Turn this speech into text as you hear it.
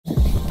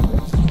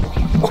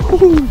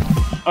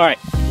Alright,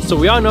 so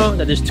we all know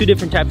that there's two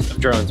different types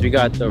of drones. We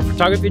got the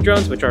photography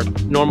drones, which are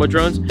normal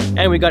drones,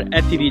 and we got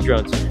FPV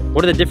drones.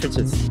 What are the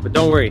differences? But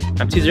don't worry,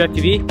 I'm Teaser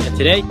FPV, and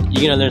today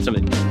you're gonna learn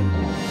something.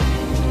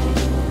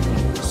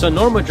 So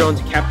normal drones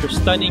capture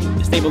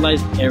stunning,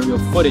 stabilized aerial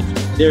footage.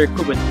 They're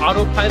equipped with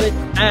autopilot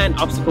and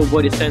obstacle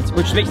avoidance sensors,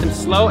 which makes them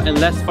slow and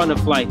less fun to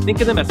fly.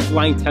 Think of them as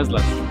flying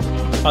Teslas.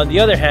 On the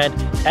other hand,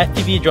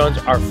 FPV drones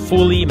are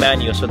fully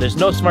manual, so there's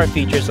no smart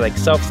features like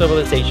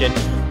self-stabilization,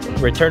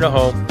 return to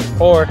home,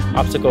 or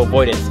obstacle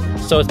avoidance.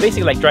 So it's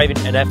basically like driving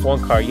an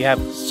F1 car. You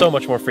have so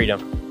much more freedom.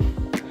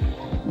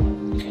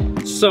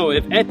 So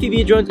if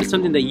FPV drones is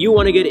something that you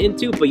want to get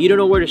into but you don't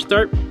know where to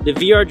start, the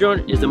VR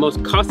drone is the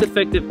most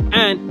cost-effective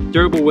and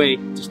durable way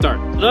to start.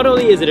 Not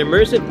only is it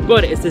immersive,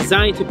 but it's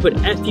designed to put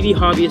FPV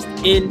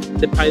hobbyists in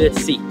the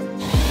pilot's seat.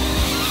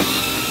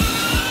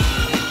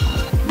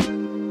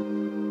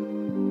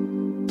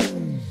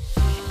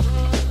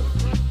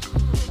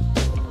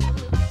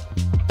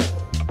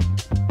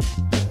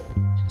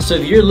 So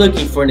if you're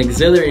looking for an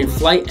exhilarating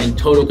flight and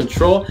total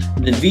control,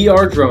 the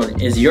VR drone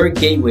is your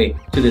gateway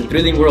to the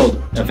thrilling world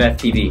of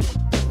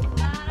FPV.